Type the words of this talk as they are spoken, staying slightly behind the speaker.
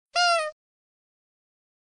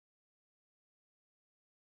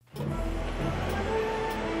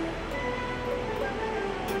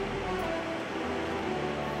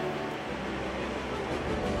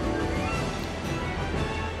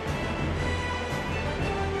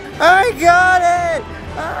I got it!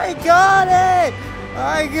 I got it!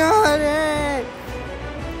 I got it!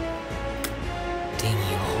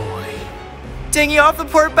 Dinghy ahoy. Dinghy off the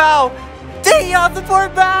port bow! Dinghy off the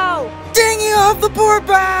port bow! Dinghy off the port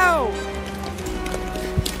bow!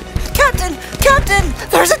 Captain! Captain!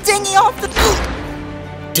 There's a dinghy off the...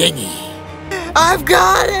 Dinghy. I've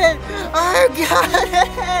got it! I've got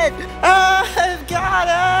it! I've got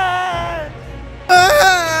it!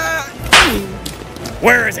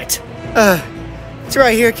 Where is it? It's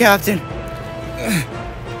right here, Captain.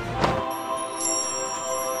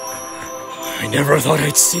 I never thought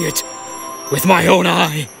I'd see it with my own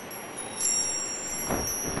eye.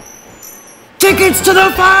 Tickets to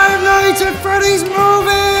the 5 Nights at Freddy's movie!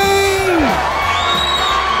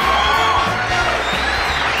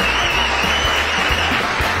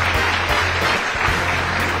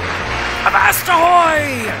 Avast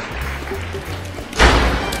ahoy!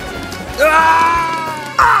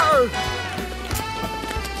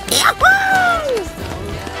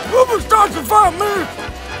 Movie starts in 5 minutes!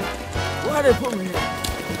 Why'd they put me here?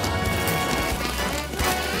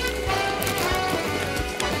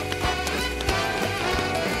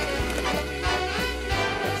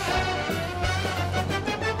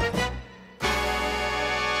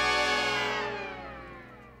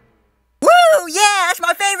 Woo! Yeah, that's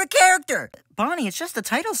my favorite character! Bonnie, it's just the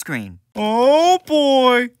title screen. Oh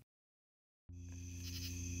boy!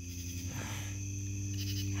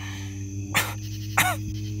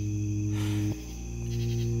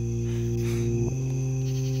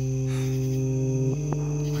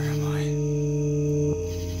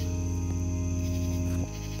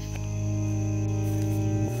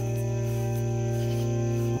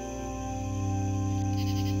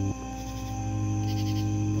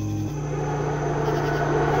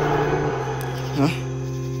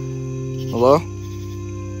 Hello?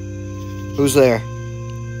 Who's there?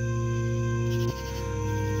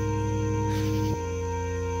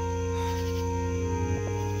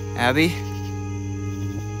 Abby?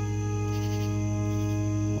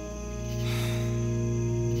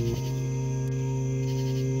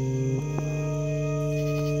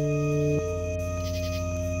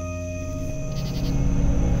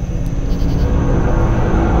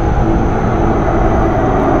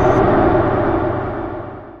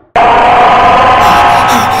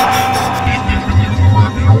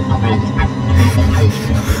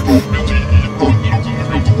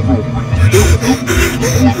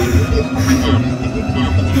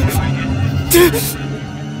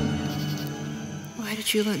 Why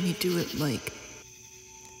did you let me do it, Mike?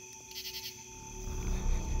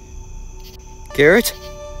 Garrett?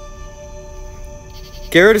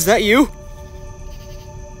 Garrett, is that you?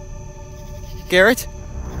 Garrett?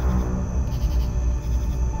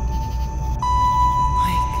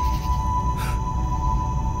 Mike.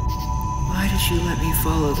 Why did you let me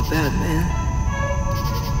follow the bad man?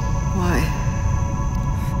 Why?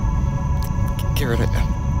 Garrett, I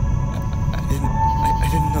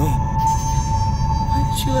didn't know. Why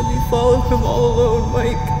did you let me follow him all alone,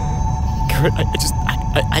 Mike? Garrett,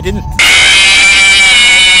 I didn't...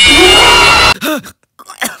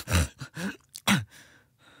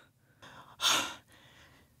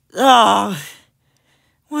 Oh,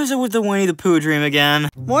 what is it with the Winnie the Pooh dream again?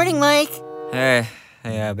 Morning, Mike. Hey,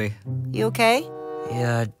 Abby. You okay?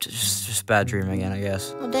 Yeah, just bad dream again, I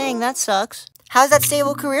guess. Well, dang, that sucks. How's that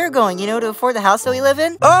stable career going? You know, to afford the house that we live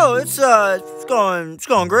in? Oh, it's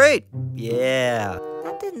going great. Yeah.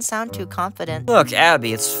 That didn't sound too confident. Look,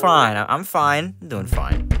 Abby, it's fine. I'm fine. I'm doing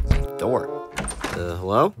fine. Door.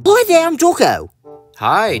 Hello? Hi there, I'm Docko.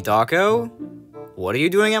 Hi, Docko. What are you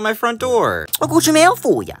doing at my front door? I got your mail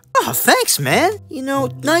for you. Oh, thanks, man. You know,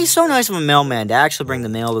 so nice of a mailman to actually bring the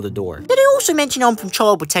mail to the door. Did he also mention I'm from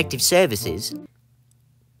Child Protective Services?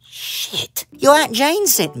 Shit. Your Aunt Jane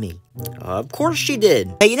sent me. Of course she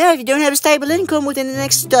did. Hey, you know, if you don't have a stable income within the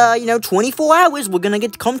next, 24 hours, we're gonna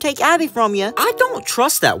get to come take Abby from you. I don't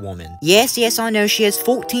trust that woman. Yes, I know she has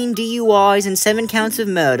 14 DUIs and 7 counts of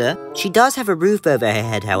murder. She does have a roof over her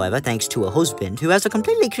head, however, thanks to her husband, who has a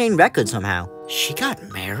completely clean record somehow. She got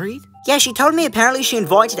married? Yeah, she told me apparently she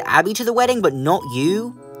invited Abby to the wedding, but not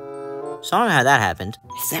you. So I don't know how that happened.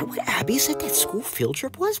 Is that what Abby said that school field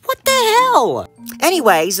trip was? What the hell?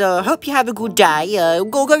 Anyways, hope you have a good day.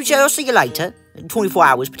 Go, I'll see you later. 24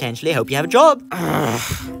 hours, potentially. Hope you have a job. Ooh,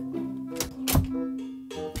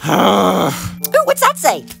 what's that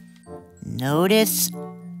say? Notice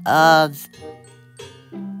of...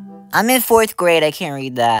 I'm in 4th grade, I can't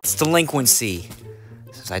read that. It's delinquency.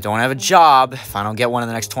 Since I don't have a job, if I don't get one in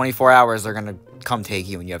the next 24 hours, they're gonna come take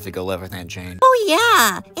you and you have to go live with Aunt Jane. Oh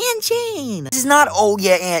yeah, Aunt Jane. This is not, oh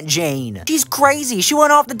yeah, Aunt Jane. She's crazy. She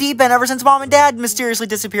went off the deep end ever since Mom and Dad mysteriously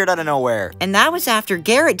disappeared out of nowhere. And that was after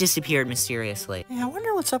Garrett disappeared mysteriously. Yeah, I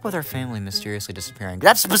wonder what's up with her family mysteriously disappearing.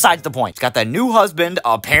 That's besides the point. She's got that new husband,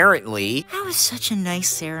 apparently. That was such a nice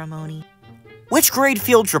ceremony. Which grade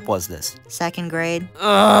field trip was this? 2nd grade.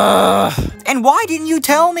 And why didn't you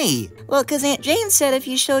tell me? Well, because Aunt Jane said if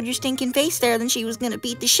you showed your stinking face there, then she was gonna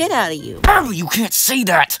beat the shit out of you. Abby, you can't say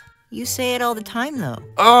that. You say it all the time, though.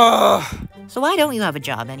 So why don't you have a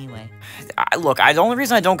job anyway? Look, the only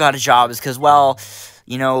reason I don't got a job is because, well,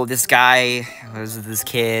 you know, this guy was with this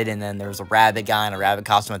kid, and then there was a rabbit guy in a rabbit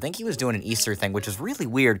costume. I think he was doing an Easter thing, which is really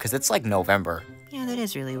weird because it's like November. Yeah, that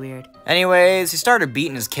is really weird. Anyways, he started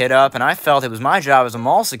beating his kid up, and I felt it was my job as a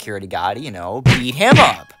mall security guy to, you know, beat him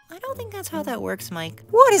up. I don't think that's how that works, Mike.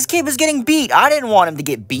 What? His kid was getting beat. I didn't want him to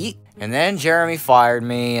get beat. And then Jeremy fired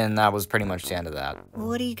me, and that was pretty much the end of that. Well,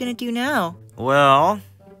 what are you gonna do now? Well,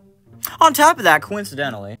 on top of that,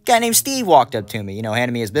 coincidentally, a guy named Steve walked up to me, you know,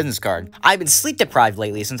 handed me his business card. I've been sleep deprived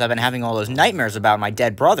lately since I've been having all those nightmares about my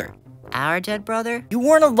dead brother. Our dead brother? You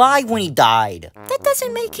weren't alive when he died. That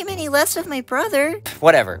doesn't make him any less of my brother.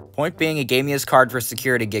 Whatever. Point being, he gave me his card for a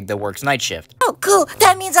security gig that works night shift. Oh, cool.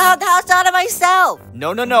 That means I'll have the house out of myself.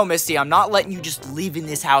 No, Misty. I'm not letting you just leave in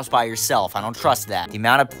this house by yourself. I don't trust that. The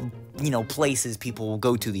amount of, you know, places people will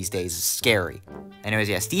go to these days is scary. Anyways,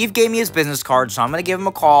 yeah, Steve gave me his business card, so I'm gonna give him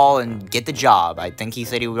a call and get the job. I think he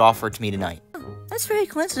said he would offer it to me tonight. Oh, that's very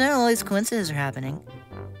coincidental. All these coincidences are happening.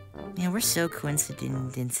 Yeah, we're so coincident.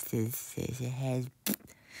 I'm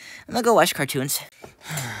gonna go watch cartoons.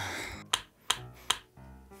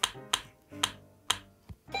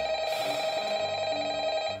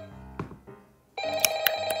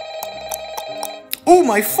 Oh,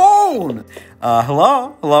 my phone!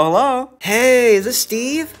 Hello? Hey, is this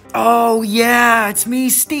Steve? Oh, yeah, it's me,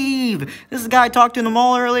 Steve. This is the guy I talked to in the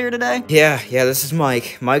mall earlier today? Yeah, this is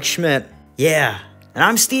Mike Schmidt. Yeah, and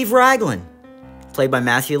I'm Steve Raglan, played by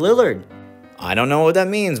Matthew Lillard. I don't know what that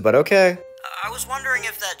means, but okay. I was wondering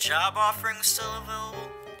if that job offering was still available?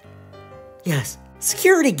 Yes,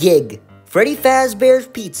 security gig, Freddy Fazbear's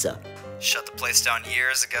Pizza. Shut the place down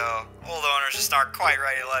years ago. Old owners just aren't quite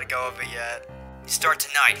ready to let go of it yet. You start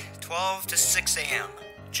tonight, 12 to 6 a.m.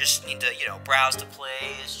 Just need to, you know, browse the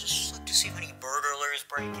place, just look to see if any burglars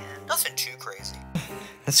break in. Nothing too crazy.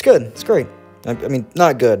 That's good. It's great. I mean,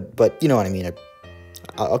 not good, but you know what I mean.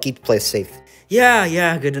 I'll keep the place safe.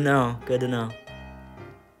 Yeah, good to know.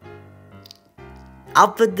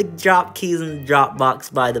 I'll put the drop keys in the drop box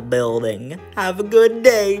by the building. Have a good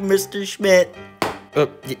day, Mr. Schmidt.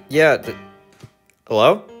 Yeah.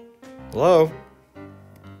 Hello?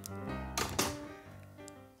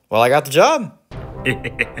 Well, I got the job.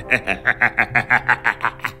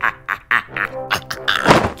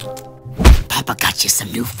 Papa got you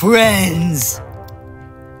some new friends.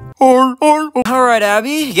 Alright,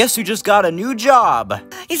 Abby, guess who just got a new job?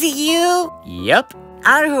 Is it you? Yep.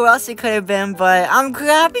 I don't know who else it could have been, but I'm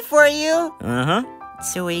happy for you. Uh-huh.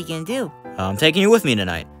 So what are you gonna do? I'm taking you with me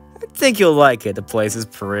tonight. I think you'll like it. The place is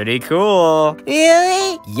pretty cool.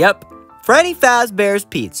 Really? Yep. Freddy Fazbear's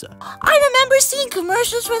Pizza. I remember seeing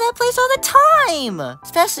commercials for that place all the time.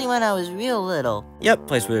 Especially when I was real little. Yep,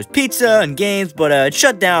 place where there's pizza and games, but it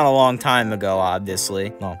shut down a long time ago,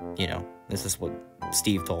 obviously. Well, you know, this is what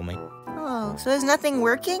Steve told me. Oh, so there's nothing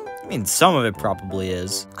working? I mean, some of it probably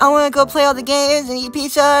is. I wanna go play all the games and eat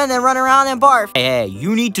pizza and then run around and barf. Hey,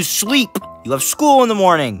 you need to sleep. You have school in the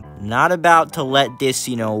morning. Not about to let this,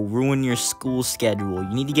 you know, ruin your school schedule.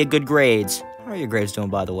 You need to get good grades. How are your grades doing,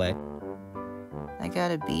 by the way? I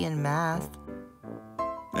got a B in math.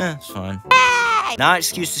 It's fine. Not an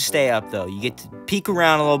excuse to stay up, though. You get to peek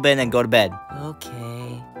around a little bit and then go to bed.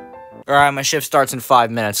 Okay. Alright, my shift starts in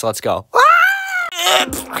 5 minutes, so let's go.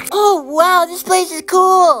 Oh, wow, this place is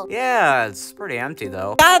cool. Yeah, it's pretty empty,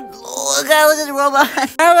 though. God, look at this robot.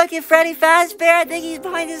 I look at Freddy Fazbear. I think he's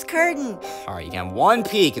behind this curtain. Alright, you can have one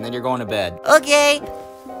peek, and then you're going to bed. Okay.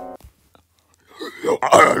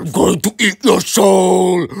 I'm going to eat your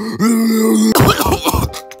soul.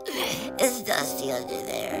 It's dusty under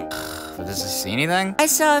there. But does he see anything? I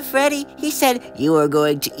saw Freddy. He said you were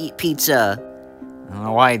going to eat pizza. I don't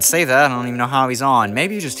know why he'd say that. I don't even know how he's on.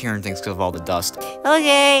 Maybe you're just hearing things because of all the dust.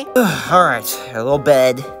 Okay. Alright, a little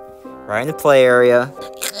bed. Right in the play area.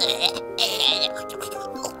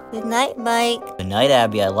 Good night, Mike. Good night,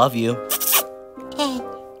 Abby. I love you.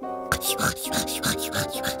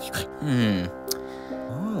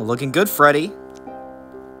 Oh, looking good, Freddy.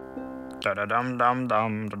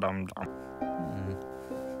 Da-da-dum-dum-dum-dum-dum.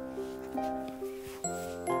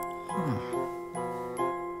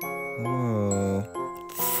 Oh.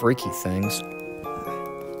 freaky things.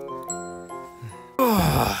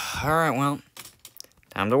 Alright, well,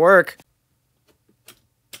 time to work.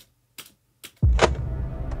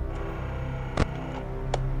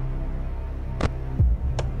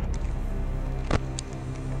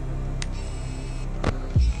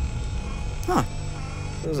 Huh.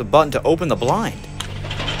 There's a button to open the blind.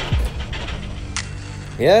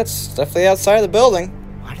 Yeah, it's definitely outside of the building.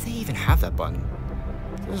 Why do they even have that button?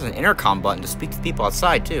 There's an intercom button to speak to people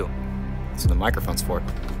outside, too. That's what the microphone's for.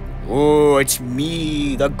 Ooh, it's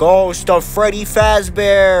me, the ghost of Freddy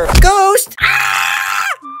Fazbear. Ghost! Ah!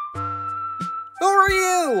 Who are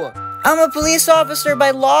you? I'm a police officer.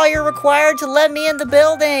 By law, you're required to let me in the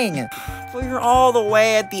building. Well, you're all the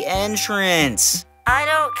way at the entrance. I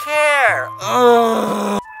don't care.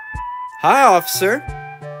 Ugh. Hi, officer.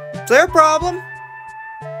 Is there a problem?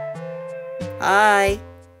 Hi.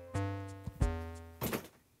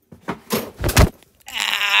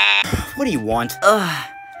 What do you want?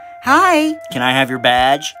 Hi. Can I have your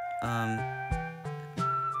badge?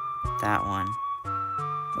 That one.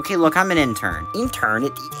 Okay, look, I'm an intern. Intern?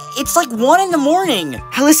 It's like 1 in the morning.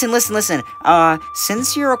 Hey, listen.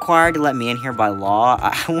 Since you're required to let me in here by law,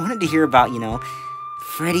 I wanted to hear about,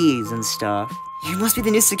 Freddy's and stuff. You must be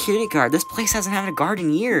the new security guard. This place hasn't had a guard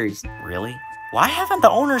in years. Really? Why haven't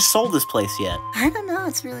the owners sold this place yet? I don't know.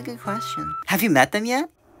 It's a really good question. Have you met them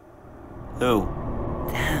yet? Who?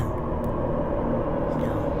 Them.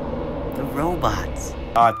 The robots.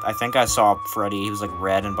 I think I saw Freddy. He was like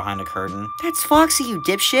red and behind a curtain. That's Foxy, you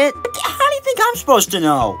dipshit. How do you think I'm supposed to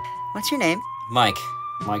know? What's your name? Mike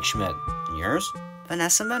Schmidt. And yours?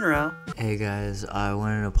 Vanessa Monroe. Hey guys, I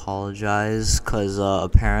wanted to apologize because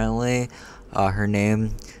apparently her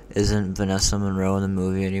name isn't Vanessa Monroe in the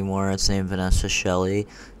movie anymore. It's named Vanessa Shelley.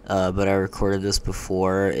 But I recorded this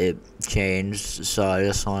before it changed, so I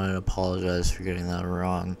just wanted to apologize for getting that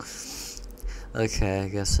wrong. Okay, I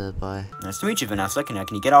guess bye. Nice to meet you, Vanessa. Can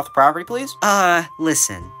you get off the property, please?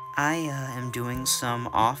 Listen. I am doing some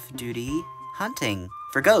off-duty hunting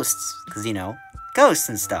for ghosts. 'Cause, ghosts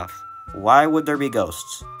and stuff. Why would there be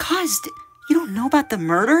ghosts? 'Cause you don't know about the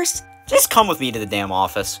murders? Just come with me to the damn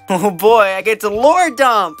office. Oh boy, I get to lore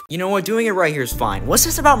dump! You know what, doing it right here is fine. What's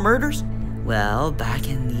this about murders? Well, back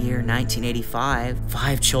in the year 1985,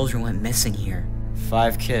 5 children went missing here.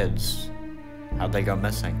 5 kids. How'd they go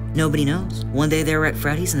missing? Nobody knows. One day they were at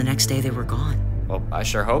Freddy's and the next day they were gone. Well, I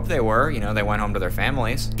sure hope they were. They went home to their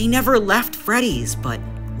families. They never left Freddy's, but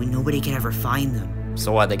nobody could ever find them.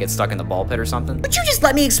 So what, they get stuck in the ball pit or something? Would you just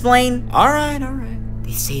let me explain? Alright.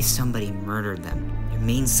 They say somebody murdered them. Their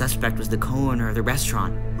main suspect was the co-owner of the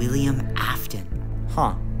restaurant, William Afton.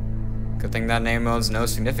 Huh. Good thing that name owes no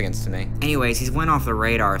significance to me. Anyways, he's went off the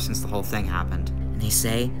radar since the whole thing happened. And they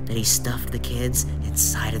say that he stuffed the kids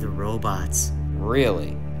inside of the robots.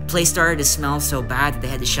 Really? The place started to smell so bad that they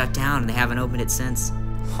had to shut down, and they haven't opened it since.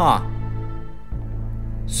 Huh.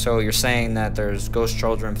 So you're saying that there's ghost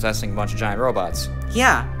children possessing a bunch of giant robots?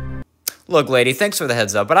 Yeah. Look, lady, thanks for the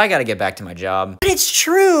heads up, but I gotta get back to my job. But it's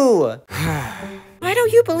true! Why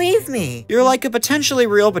don't you believe me? You're like a potentially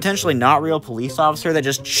real, potentially not real police officer that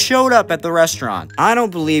just showed up at the restaurant. I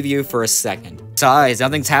don't believe you for a second. Besides,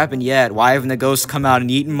 nothing's happened yet. Why haven't the ghosts come out and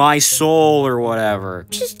eaten my soul or whatever?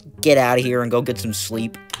 Just get out of here and go get some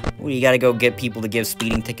sleep. What, you gotta go get people to give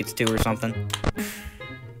speeding tickets to or something?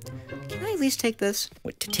 Can I at least take this?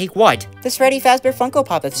 What, to take what? This Freddy Fazbear Funko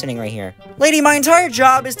Pop that's sitting right here. Lady, my entire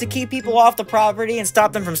job is to keep people off the property and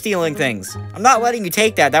stop them from stealing things. I'm not letting you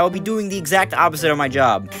take that. That would be doing the exact opposite of my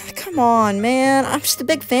job. Come on, man. I'm just a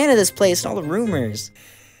big fan of this place and all the rumors.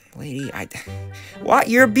 Lady, What?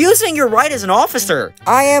 You're abusing your right as an officer!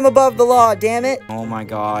 I am above the law, damn it. Oh my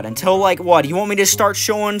god. Until, like, what? You want me to start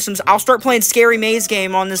showing some... I'll start playing Scary Maze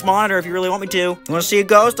game on this monitor if you really want me to. You wanna see a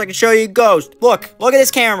ghost? I can show you a ghost. Look at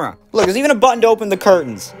this camera. Look, there's even a button to open the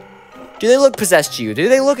curtains. Do they look possessed to you? Do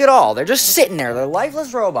they look at all? They're just sitting there. They're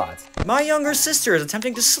lifeless robots. My younger sister is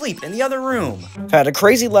attempting to sleep in the other room. I've had a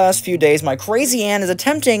crazy last few days. My crazy aunt is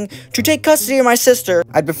attempting to take custody of my sister.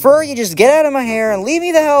 I'd prefer you just get out of my hair and leave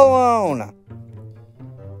me the hell alone.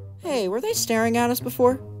 Hey, were they staring at us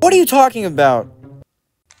before? What are you talking about?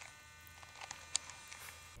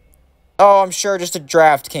 Oh, I'm sure just a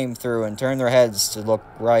draft came through and turned their heads to look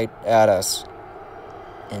right at us.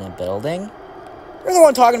 In a building? You're the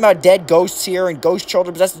one talking about dead ghosts here and ghost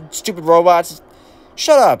children possessing stupid robots.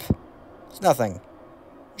 Shut up. It's nothing.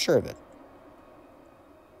 I'm sure of it.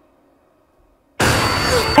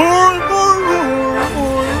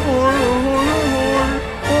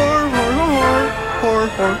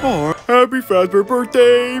 Happy Fazbear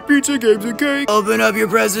birthday, pizza, games, and cake. Open up your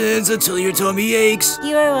presents until your tummy aches.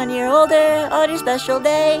 You are 1 year older on your special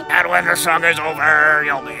day. And when the song is over,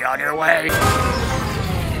 you'll be on your way.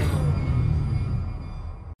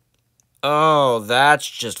 Oh, that's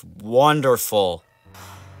just wonderful.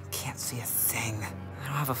 Can't see a thing. I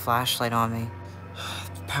don't have a flashlight on me.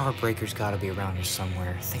 The power breaker's gotta be around here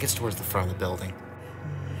somewhere. I think it's towards the front of the building.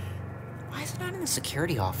 Why is it not in the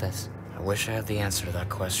security office? I wish I had the answer to that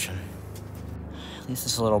question. At least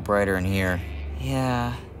it's a little brighter in here.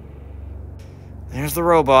 Yeah. There's the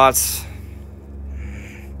robots.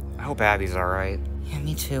 I hope Abby's alright. Yeah,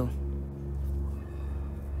 me too.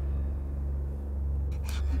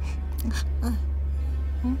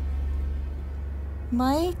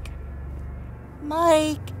 Mike?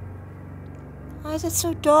 Mike? Why is it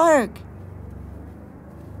so dark?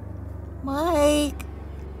 Mike?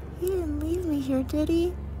 He didn't leave me here, did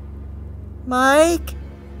he? Mike?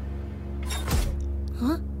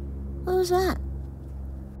 Huh? What was that?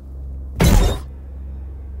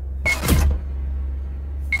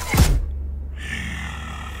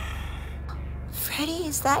 Freddy,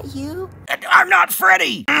 is that you? I'm not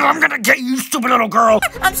Freddy. I'm gonna get you, stupid little girl.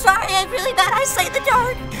 I'm sorry, I have really bad eyesight in the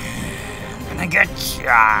dark. I'm gonna get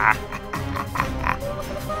ya.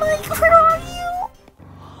 Mike, where are you?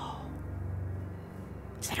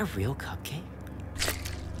 Is that a real cupcake?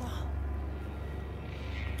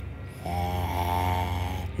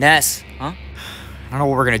 Ness, huh? I don't know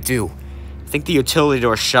what we're gonna do. I think the utility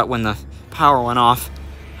door shut when the power went off.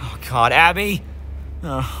 Oh God, Abby!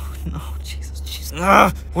 Oh no, Jesus.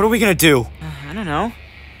 What are we gonna do? I don't know.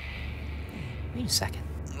 Wait a second.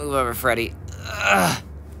 Move over, Freddy.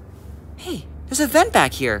 Hey, there's a vent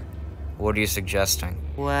back here. What are you suggesting?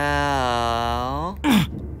 Well...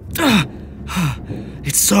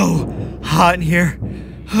 It's so hot in here.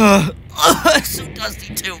 It's so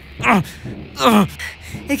dusty, too.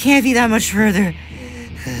 It can't be that much further.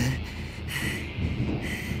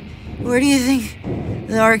 Where do you think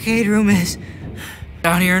the arcade room is?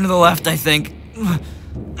 Down here to the left, I think.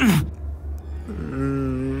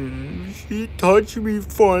 She touched me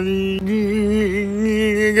funny.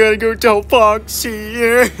 I gotta go tell Foxy.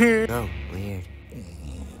 Oh, weird.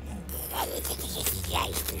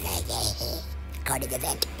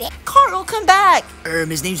 Carl, come back!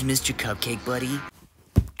 His name's Mr. Cupcake, buddy.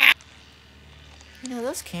 You know,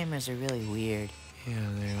 those cameras are really weird. Yeah,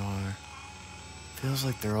 they are. Feels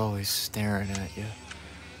like they're always staring at you.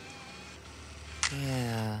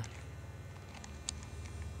 Yeah.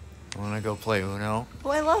 Wanna go play Uno?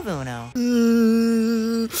 Oh, I love Uno.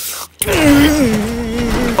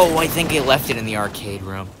 Oh, I think he left it in the arcade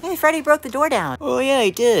room. Hey, Freddy broke the door down. Oh, yeah,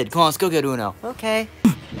 he did. Come on, let's go get Uno. Okay.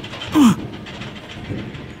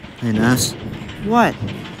 Hey, Ness. What?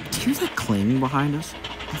 Do you hear that clanging behind us?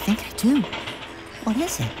 I think I do. What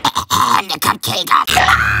is it? The cupcake.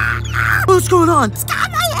 What's going on?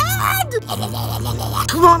 Stop my head!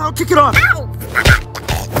 Come on, I'll kick it off.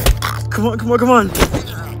 Come on.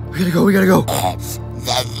 We gotta go.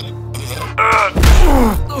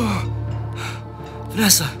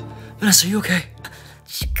 Vanessa, you okay?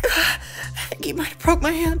 I think he might have broke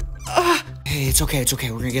my hand. Hey, it's okay.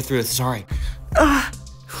 We're gonna get through this. It's all right.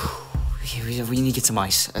 Okay, we need to get some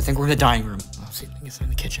ice. I think we're in the dining room. I'll see if I can get some in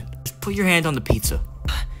the kitchen. Just put your hand on the pizza.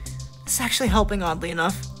 It's actually helping, oddly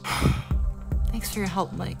enough. Thanks for your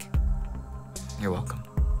help, Mike. You're welcome.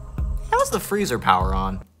 How's the freezer power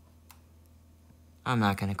on? I'm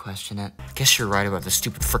not gonna question it. Guess you're right about the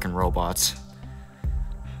stupid frickin' robots.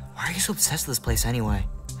 Why are you so obsessed with this place anyway?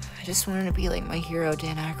 I just wanted to be like my hero,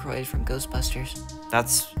 Dan Aykroyd from Ghostbusters.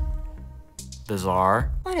 That's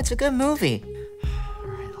bizarre. What? It's a good movie.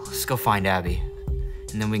 Alright, let's go find Abby.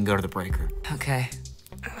 And then we can go to the breaker. Okay.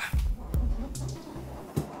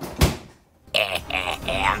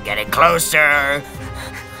 I'm getting closer.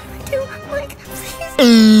 Mike, please.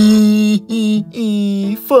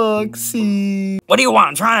 Foxy. What do you want?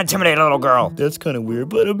 I'm trying to intimidate a little girl. That's kind of weird,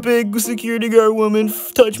 but a big security guard woman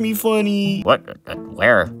touched me funny. What?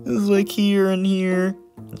 Where? It was like here and here.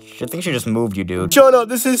 I think she just moved you, dude. Shut up,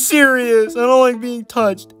 this is serious. I don't like being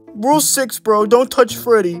touched. Rule 6, bro, don't touch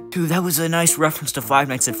Freddy. Dude, that was a nice reference to Five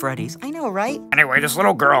Nights at Freddy's. I know, right? Anyway, this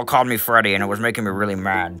little girl called me Freddy, and it was making me really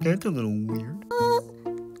mad. That's a little weird.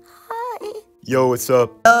 Hi. Yo, what's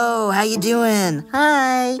up? Oh, how you doing?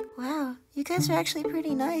 Hi. Wow, you guys are actually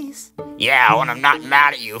pretty nice. Yeah, when I'm not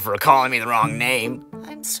mad at you for calling me the wrong name.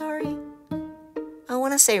 I'm sorry. I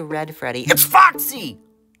want to say Red Freddy. It's Foxy!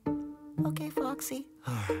 Okay, Foxy.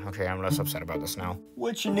 Okay, I'm less upset about this now.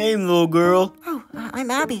 What's your name, little girl? Oh, I'm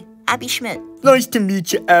Abby. Abby Schmidt. Nice to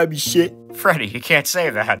meet you, Abby Shit. Freddy, you can't say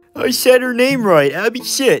that. I said her name right, Abby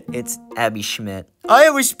Shit. It's Abby Schmidt. I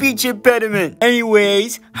have a speech impediment.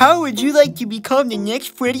 Anyways, how would you like to become the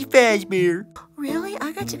next Freddy Fazbear? Really?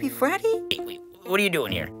 I got to be Freddy? Wait, what are you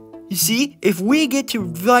doing here? You see, if we get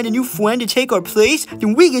to find a new friend to take our place,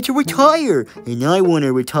 then we get to retire. And I want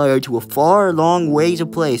to retire to a far, long ways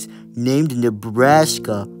of place named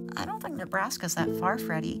Nebraska. I don't think Nebraska's that far,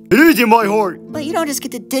 Freddy. It is in my heart. But you don't just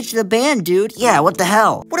get to ditch the band, dude. Yeah, what the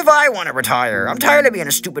hell? What if I want to retire? I'm tired of being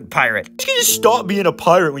a stupid pirate. You can just stop being a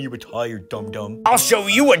pirate when you retire, dum-dum. I'll show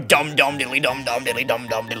you a dum-dum diddly-dum-dum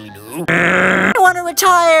diddly-dum-dum diddly-doo. I want to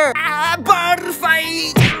retire! Bar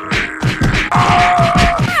fight!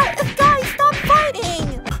 Guys, stop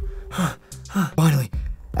fighting! Finally.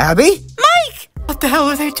 Abby? Mike! What the hell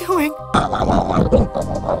are they doing? Why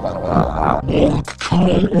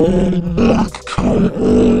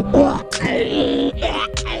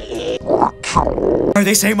are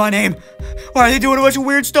they saying my name? Why are they doing a bunch of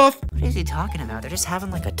weird stuff? What is he talking about? They're just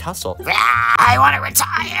having like a tussle. I want to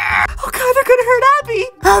retire! Oh god, they're gonna hurt Abby!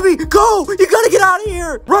 Abby, go! You gotta get out of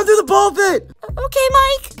here! Run through the ball pit! Okay,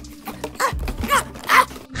 Mike.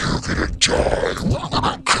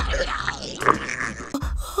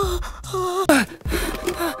 Huh?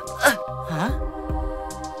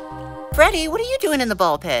 Freddy, what are you doing in the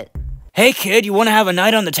ball pit? Hey kid, you wanna have a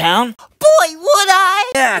night on the town? Boy, would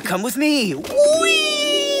I! Yeah, come with me.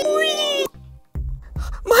 Whee! Whee!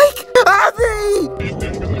 Mike! Abby!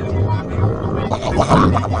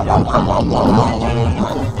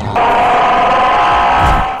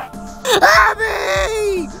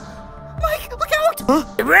 Abby! Mike, look out! Huh?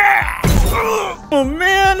 Oh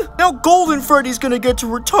man! Now Golden Freddy's gonna get to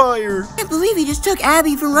retire. I can't believe he just took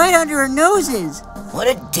Abby from right under our noses. What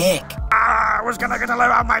a dick. I was gonna get to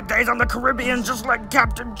live out my days on the Caribbean just like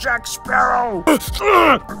Captain Jack Sparrow. What do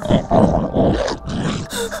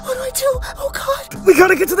I do? Oh god. We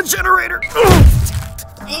gotta get to the generator.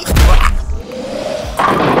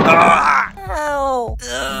 Ow.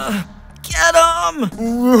 Get him!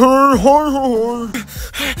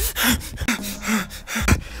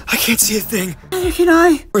 I can't see a thing. Neither can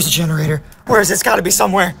I. Where's the generator? Where is it? It's gotta be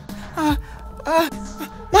somewhere.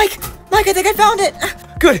 Mike, I think I found it.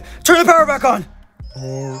 Good. Turn the power back on.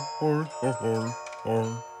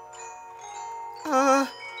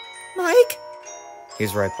 Mike?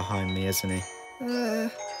 He's right behind me, isn't he?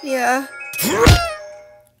 Yeah.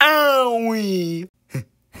 Owie!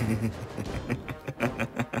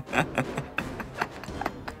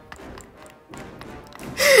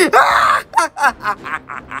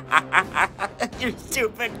 You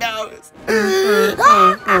stupid nose. I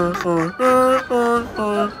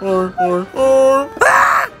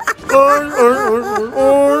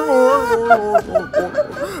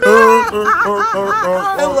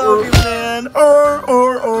love you, man.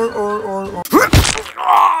 Oh,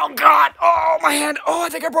 God. Oh, my hand. Oh, I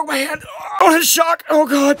think I broke my hand. Oh, in shock. Oh,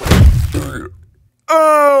 God.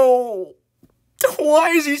 Oh! Why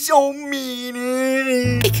is he so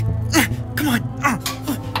mean? Come on.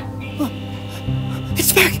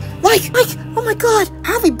 It's back. Mike. Oh my god.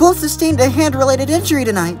 How have we both sustained a hand-related injury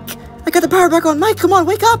tonight? I got the power back on. Mike, come on,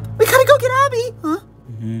 wake up. We gotta go get Abby. Huh?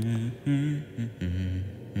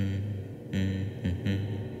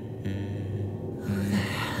 Who the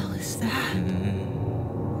hell is that?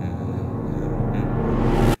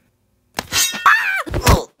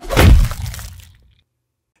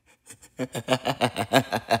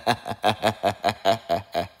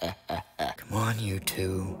 Come on, you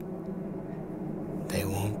two. They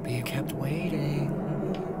won't be kept waiting.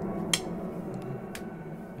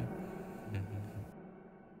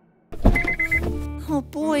 Oh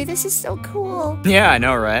boy, this is so cool. Yeah, I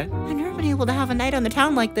know, right? I've never been able to have a night on the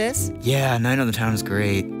town like this. Yeah, night on the town is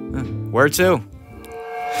great. Where to?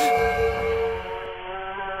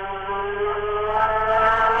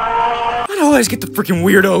 I always get the freaking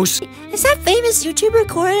weirdos. Is that famous YouTuber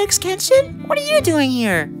Corix Kenshin? What are you doing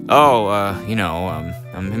here? Oh,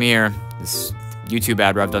 I'm here. This YouTube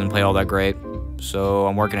ad rev doesn't play all that great, so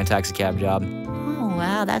I'm working a taxi cab job. Oh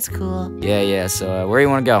wow, that's cool. Yeah, so where do you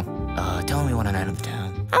want to go? Tell me when a night on the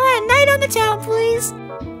town. I want a night on the town, please.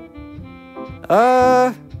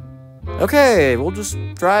 Okay, we'll just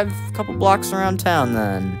drive a couple blocks around town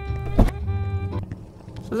then.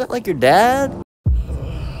 So is that like your dad?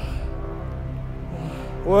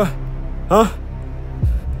 What? Huh?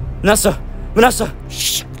 Vanessa!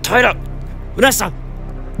 Shh, tie it up! Vanessa!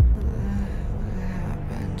 What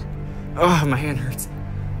happened? Oh, my hand hurts.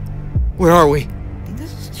 Where are we? I think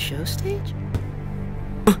this is a show stage.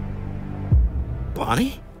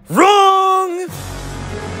 Bonnie? Wrong!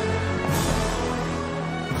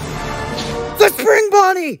 The spring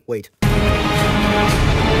bunny! Wait.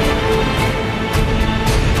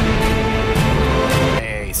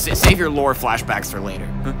 Hey, save your lore flashbacks for later.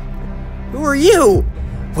 Huh? Who are you?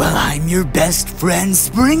 Well, I'm your best friend,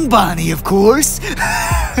 Spring Bonnie, of course.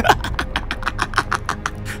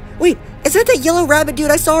 Wait, is that yellow rabbit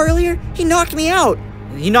dude I saw earlier? He knocked me out.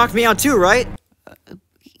 He knocked me out too, right?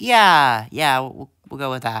 Yeah, we'll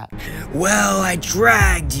go with that. Well, I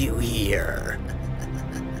dragged you here.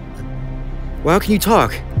 Well, how can you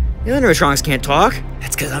talk? The animatronics can't talk.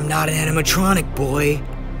 That's because I'm not an animatronic, boy.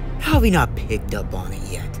 How have we not picked up on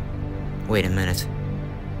it yet? Wait a minute.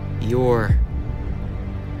 You're...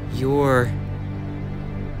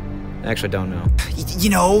 Actually, don't know.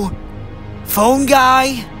 You know, phone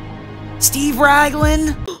guy? Steve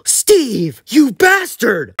Raglan? Steve! You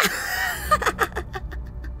bastard!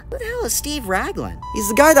 Who the hell is Steve Raglan? He's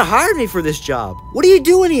the guy that hired me for this job. What are you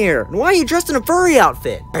doing here? And why are you dressed in a furry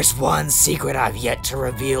outfit? There's one secret I've yet to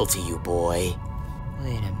reveal to you, boy.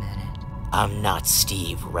 Wait a minute. I'm not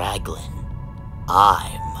Steve Raglan.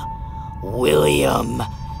 I'm William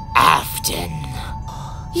Afton.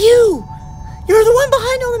 You're the one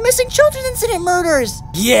behind all the missing children incident murders!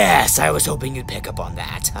 Yes, I was hoping you'd pick up on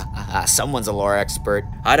that. Someone's a lore expert.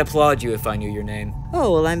 I'd applaud you if I knew your name.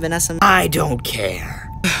 Oh, well, I'm Vanessa. I don't care.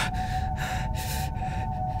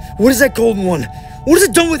 What is that golden one? What has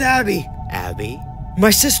it done with Abby? Abby?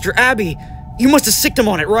 My sister, Abby. You must have sicked him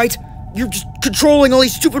on it, right? You're just controlling all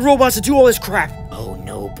these stupid robots to do all this crap. Oh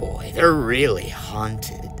no, boy. They're really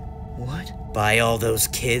haunted. What? By all those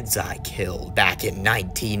kids I killed back in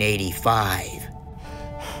 1985.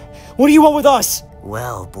 What do you want with us?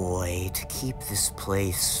 Well, boy, to keep this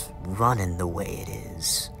place running the way it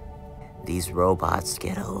is, these robots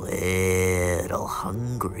get a little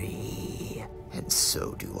hungry. And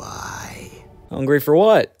so do I. Hungry for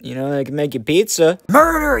what? You know, they can make you pizza.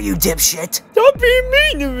 Murder, you dipshit! Don't be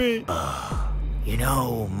mean to me! You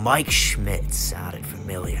know, Mike Schmidt sounded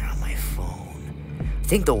familiar on my phone. I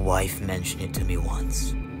think the wife mentioned it to me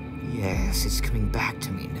once. Yes, it's coming back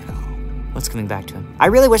to me now. What's coming back to him? I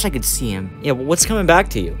really wish I could see him. Yeah, but what's coming back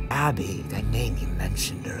to you? Abby, that name you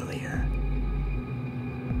mentioned earlier.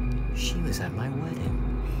 She was at my wedding.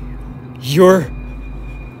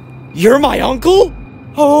 You're my uncle?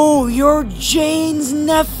 Oh, you're Jane's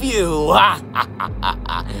nephew!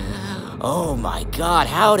 Oh my god,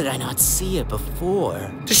 how did I not see it before?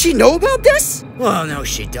 Does she know about this? Well, no,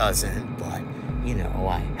 she doesn't, but, you know,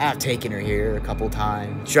 I have taken her here a couple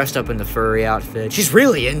times. Dressed up in the furry outfit. She's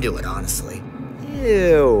really into it, honestly.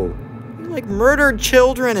 Ew. You like murdered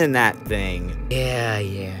children in that thing. Yeah.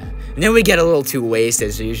 And then we get a little too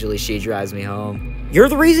wasted, so usually she drives me home. You're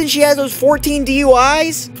the reason she has those 14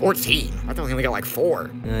 DUIs? 14? I thought we only got like 4.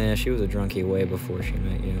 Oh, yeah, she was a drunkie way before she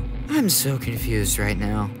met you. I'm so confused right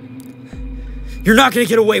now. You're not gonna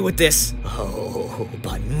get away with this! Oh,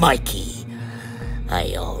 but Mikey,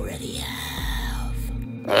 I already have.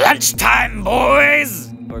 Lunchtime,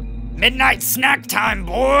 boys! Or midnight snack time,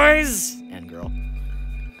 boys! And girl.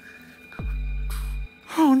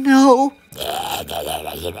 Oh, no.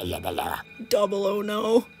 00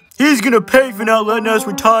 no. He's gonna pay for not letting us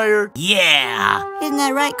retire. Yeah. Isn't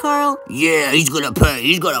that right, Carl? Yeah, he's gonna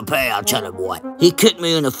pay, I'll tell him what. He kicked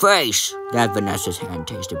me in the face. That Vanessa's hand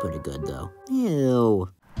tasted pretty good, though.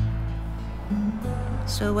 Ew.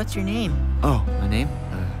 So, what's your name? Oh, my name?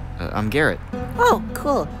 I'm Garrett. Oh,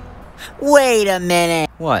 cool. Wait a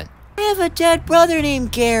minute. What? I have a dead brother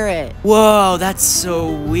named Garrett. Whoa, that's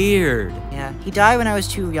so weird. Yeah, he died when I was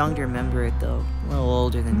too young to remember it, though. A little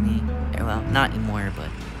older than me. Well, not anymore, but...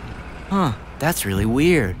 Huh, that's really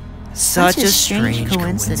weird. Such a strange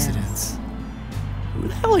coincidence. Who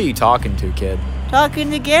the hell are you talking to, kid?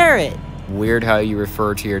 Talking to Garrett. Weird how you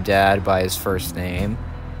refer to your dad by his first name.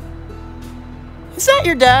 Is that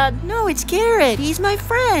your dad? No, it's Garrett. He's my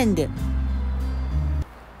friend.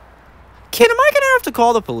 Kid, am I gonna have to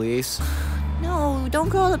call the police? No, don't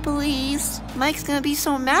call the police. Mike's gonna be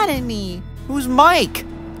so mad at me. Who's Mike?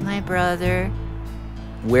 My brother.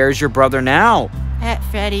 Where's your brother now? At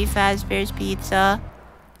Freddy Fazbear's Pizza.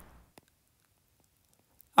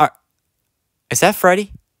 Is that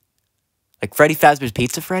Freddy? Like Freddy Fazbear's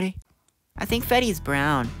Pizza Freddy? I think Freddy's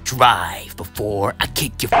brown. Drive before I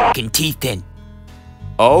kick your fucking teeth in.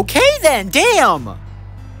 Okay then, damn!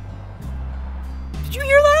 Did you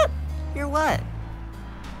hear that? Hear what?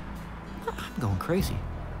 I'm going crazy.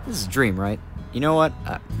 This is a dream, right? You know what?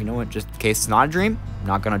 Just in case it's not a dream, I'm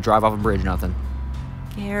not gonna drive off a bridge, nothing.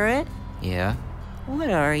 Garrett? Yeah?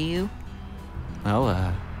 What are you? Well,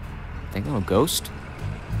 I think I'm a ghost.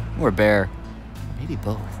 Or a bear. Maybe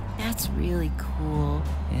both. That's really cool.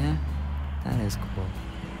 Yeah? That is cool.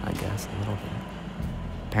 I guess, a little bit.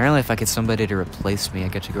 Apparently, if I get somebody to replace me, I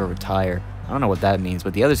get to go retire. I don't know what that means,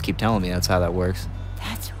 but the others keep telling me that's how that works.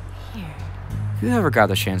 That's weird. If you ever got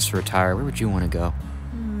the chance to retire, where would you want to go?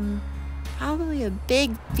 Probably a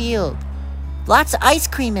big field. Lots of ice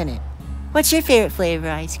cream in it. What's your favorite flavor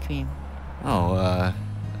of ice cream? Oh,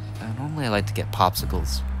 normally I like to get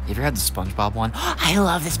popsicles. You ever had the SpongeBob one? I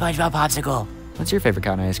love the SpongeBob popsicle. What's your favorite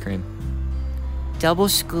kind of ice cream? Double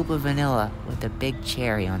scoop of vanilla with a big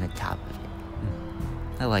cherry on the top of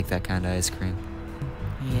it. I like that kind of ice cream.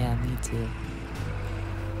 Yeah, me too.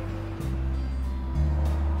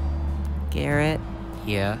 Garrett,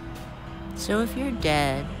 Yeah? so if you're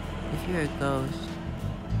dead, if you're a ghost,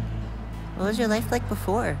 what was your life like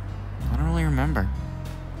before? I don't really remember.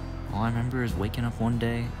 All I remember is waking up one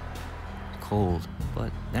day, cold,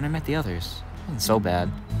 but then I met the others. It wasn't so bad.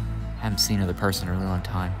 I haven't seen another person in a really long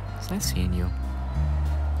time. It's nice seeing you.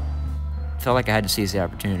 Felt like I had to seize the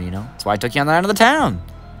opportunity, you know? That's why I took you on the end of the town.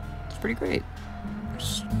 It's pretty great.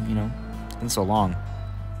 Just, you know, it's been so long.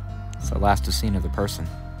 It's the last to see another person.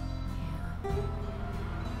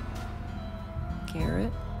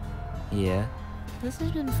 Garrett, Yeah? this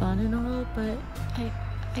has been fun and all, but I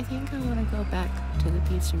think I want to go back to the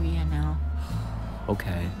pizzeria now.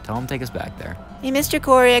 Okay. Tell him to take us back there. Hey, Mr.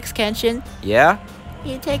 Corey X Kenshin, Yeah? can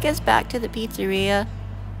you take us back to the pizzeria?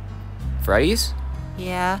 Freddy's?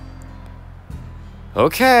 Yeah.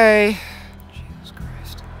 Okay. Jesus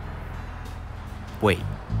Christ. Wait,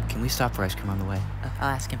 can we stop for ice cream on the way? I'll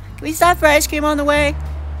ask him. Can we stop for ice cream on the way?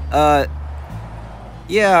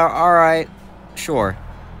 Yeah, alright. Sure.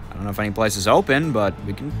 I don't know if any place is open, but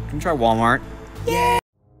we can try Walmart.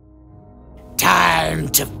 Time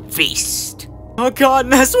to feast. Oh god,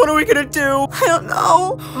 Ness, what are we gonna do? I don't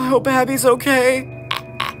know. I hope Abby's okay.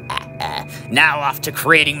 Now off to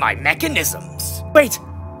creating my mechanisms. Wait,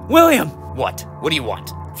 William! What? What do you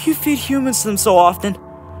want? If you feed humans to them so often,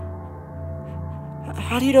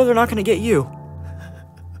 how do you know they're not gonna get you?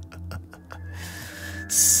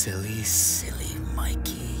 Silly, silly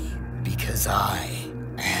Mikey. Because I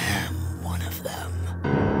am one of them.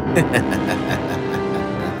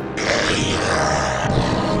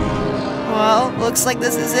 Well, looks like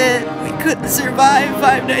this is it. We couldn't survive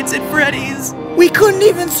 5 Nights at Freddy's. We couldn't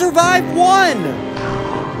even survive one!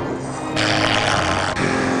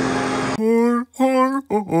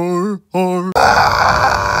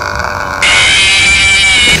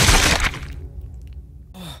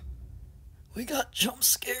 We got jump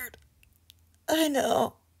scared. I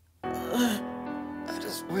know. I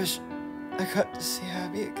just wish I got to see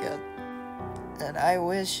Abby again. And I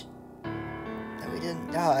wish that we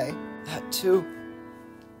didn't die. That too.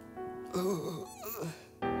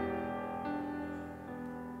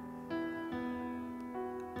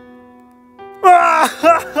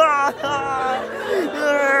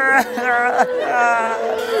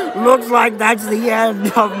 Looks like that's the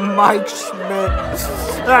end of Mike Schmidt.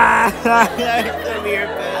 Come here,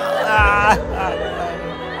 pal.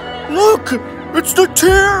 Look! It's the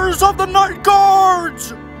tears of the night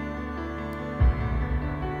guards!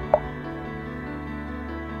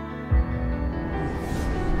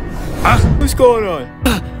 What's going on?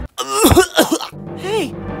 Hey!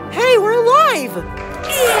 Hey, we're alive!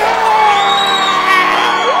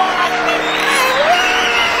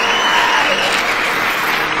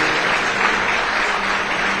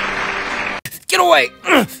 Get away!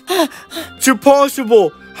 It's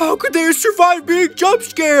impossible! How could they survive being jump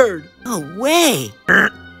scared? No way!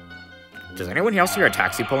 Does anyone else hear a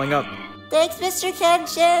taxi pulling up? Thanks, Mr.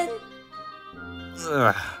 Kenshin.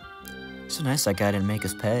 Ugh. So nice that guy didn't make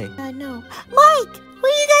us pay. I know. Mike, what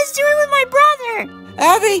are you guys doing with my brother?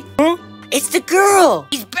 Abby? Huh? It's the girl!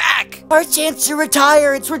 He's back! Our chance to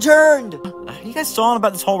retire, it's returned! Are you guys still on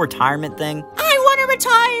about this whole retirement thing? I want to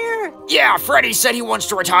retire! Yeah, Freddy said he wants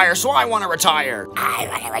to retire, so I want to retire. I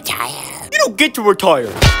want to retire. You don't get to retire!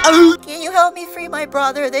 Can you help me free my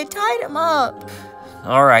brother? They tied him up.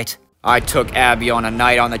 Alright. I took Abby on a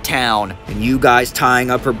night on the town. And you guys tying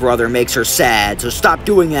up her brother makes her sad, so stop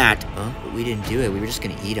doing that. Huh? But we didn't do it. We were just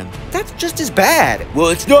gonna eat him. That's just as bad! Well,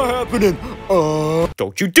 it's not happening!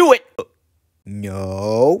 Don't you do it!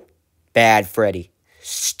 No. Bad, Freddy.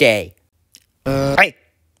 Stay. Hey!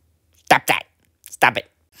 Stop that. Stop it.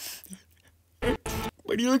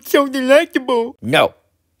 But you look so delectable! No.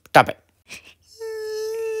 Stop it.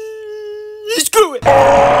 Screw it!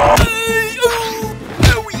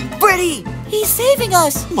 Freddy! He's saving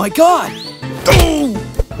us! Oh my god!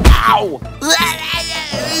 Ow!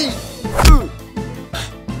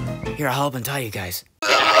 Here, I'll help untie you guys.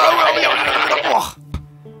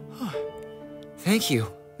 Thank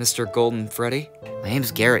you, Mr. Golden Freddy. My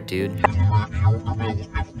name's Garrett, dude.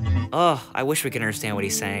 Ugh, I wish we could understand what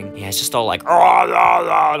he's saying. Yeah, it's just all like, "Ah, ah,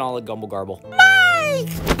 ah," and all the gumble garble. Mike!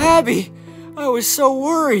 Abby! I was so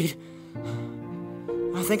worried.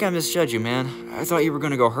 I think I misjudged you, man. I thought you were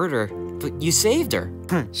gonna go hurt her, but you saved her.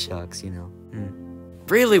 Shucks, you know.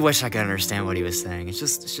 Really wish I could understand what he was saying. It's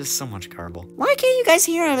just so much garble. Why can't you guys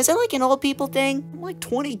hear him? Is that like an old people thing? I'm like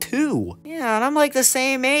 22. Yeah, and I'm like the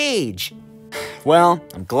same age. Well,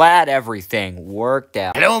 I'm glad everything worked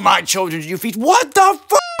out. Hello, my children, you feet. What the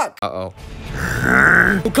fuck? Uh-oh.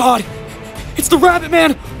 Oh, God. It's the Rabbit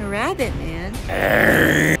Man. The Rabbit Man?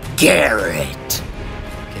 Garrett.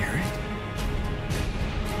 Garrett?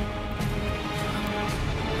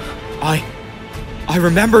 I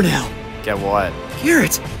remember now. Get what?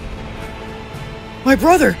 Garrett. My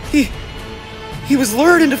brother. He was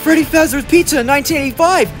lured into Freddy Fazbear's Pizza in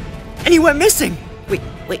 1985, and he went missing.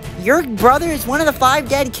 Wait, your brother is one of the 5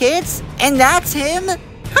 dead kids? And that's him?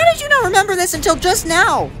 How did you not remember this until just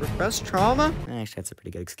now? Repressed trauma? Actually, that's a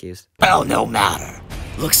pretty good excuse. Well, no matter.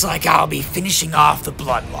 Looks like I'll be finishing off the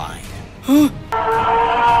bloodline.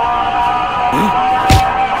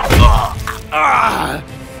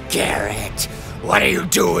 Garrett, what are you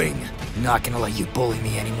doing? I'm not gonna let you bully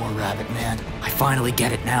me anymore, Rabbit Man. I finally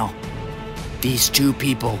get it now. These 2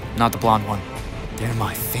 people, Not the blonde one. they're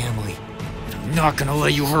my family. And I'm not gonna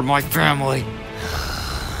let you hurt my family.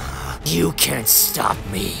 You can't stop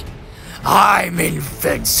me. I'm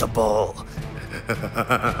invincible.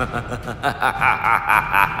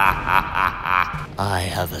 I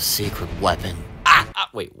have a secret weapon.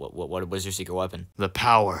 Wait, what was your secret weapon? The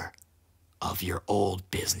power of your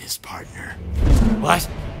old business partner. What?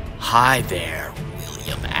 Hi there,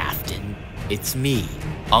 William Afton. It's me,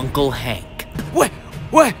 Uncle Hank.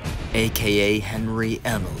 What? AKA Henry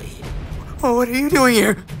Emily. Oh, what are you doing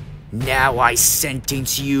here? Now I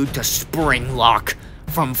sentence you to Springlock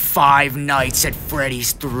from 5 Nights at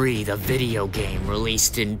Freddy's 3, the video game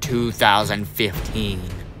released in 2015.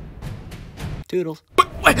 Toodles.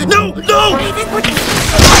 Wait, no!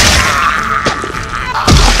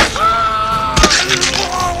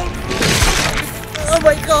 Oh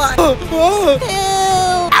my god! Ew!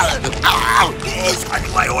 It's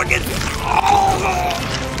hurting my organs!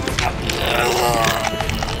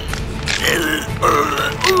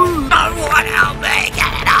 Someone help me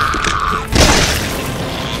get it off!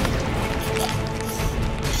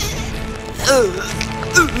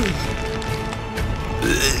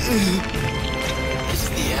 It's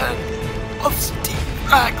the end of Steve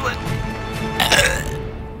Raglan.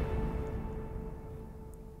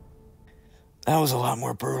 That was a lot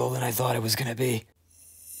more brutal than I thought it was gonna be.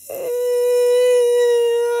 I'm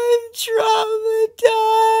traumatized.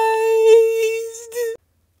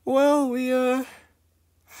 Well, we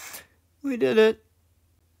did it.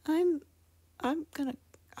 I'm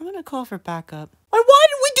gonna call for backup. Why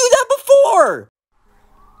did we do that before?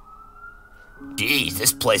 Geez,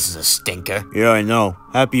 this place is a stinker. Yeah, I know.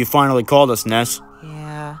 Happy you finally called us, Ness.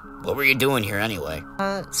 Yeah. What were you doing here anyway?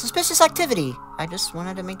 Suspicious activity. I just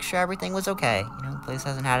wanted to make sure everything was okay. You know, the place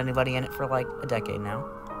hasn't had anybody in it for like a decade now.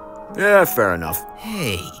 Yeah, fair enough.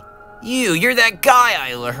 Hey, you're that guy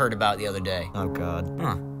I heard about the other day. Oh, God.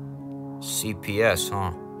 Huh. CPS,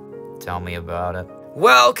 huh? Tell me about it.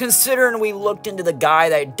 Well, considering we looked into the guy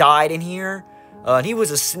that died in here, and he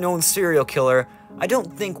was a known serial killer, I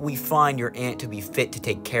don't think we find your aunt to be fit to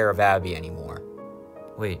take care of Abby anymore.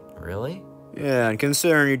 Wait, really? Yeah, and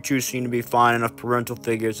considering you 2 seem to be fine enough parental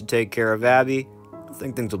figures to take care of Abby, I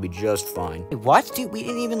think things will be just fine. Wait, what? Dude, we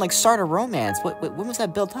didn't even like start a romance. When was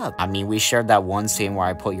that built up? I mean, we shared that one scene where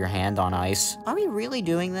I put your hand on ice. Are we really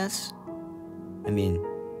doing this? I mean,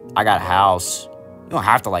 I got a house. You don't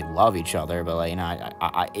have to, like, love each other, but, like, you know,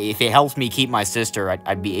 if it helps me keep my sister,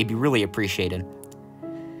 it'd be really appreciated.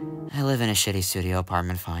 I live in a shitty studio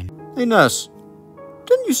apartment, fine. Hey, Ness,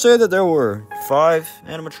 didn't you say that there were 5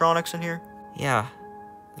 animatronics in here? Yeah,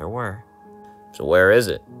 there were. So where is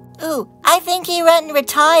it? Ooh, I think he went and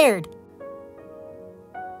retired.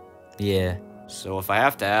 Yeah. So if I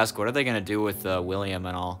have to ask, what are they gonna do with William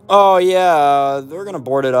and all? Oh yeah, they're gonna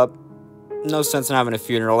board it up. No sense in having a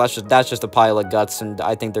funeral. That's just a pile of guts, and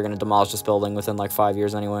I think they're gonna demolish this building within like 5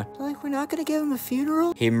 years anyway. Like, we're not gonna give him a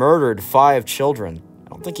funeral? He murdered 5 children. I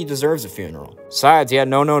don't think he deserves a funeral. Besides, he had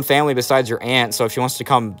no known family besides your aunt, so if she wants to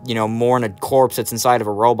come, you know, mourn a corpse that's inside of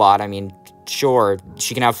a robot, I mean, sure,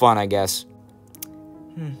 she can have fun, I guess.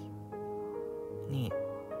 Neat.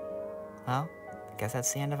 Well, I guess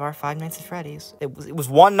that's the end of our 5 Nights at Freddy's. It was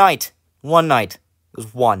one night. One night. It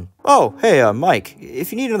was one. Oh, hey, Mike,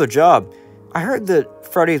 if you need another job, I heard that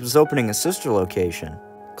Freddy's was opening a sister location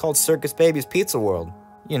called Circus Baby's Pizza World.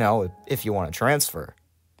 You know, if you want to transfer.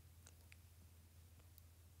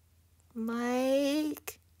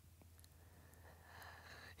 Mike?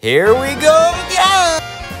 Here we go again!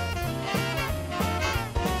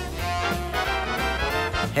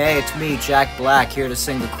 Hey, it's me, Jack Black, here to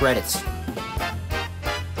sing the credits.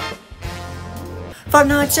 Five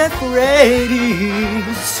Nights at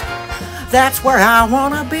Freddy's, that's where I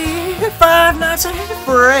wanna be. Five Nights at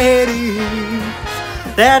Freddy's,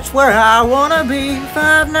 that's where I wanna be.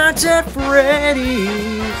 Five Nights at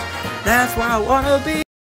Freddy's, that's where I wanna be.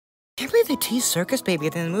 I can't believe they teased Circus Baby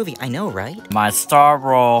at the end of the movie. I know, right? My star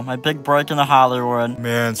role, my big break into Hollywood.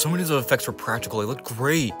 Man, so many of the effects were practical, they looked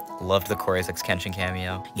great. Loved the Corey 6 Kenshin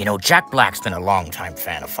cameo. You know, Jack Black's been a long-time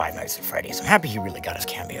fan of Five Nights at Freddy's. I'm happy he really got his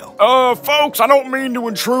cameo. Folks, I don't mean to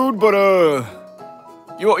intrude, but,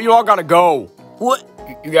 you all gotta go. What?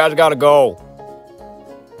 You guys gotta go.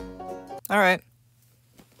 Alright.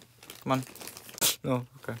 Come on. Oh,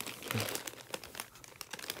 okay.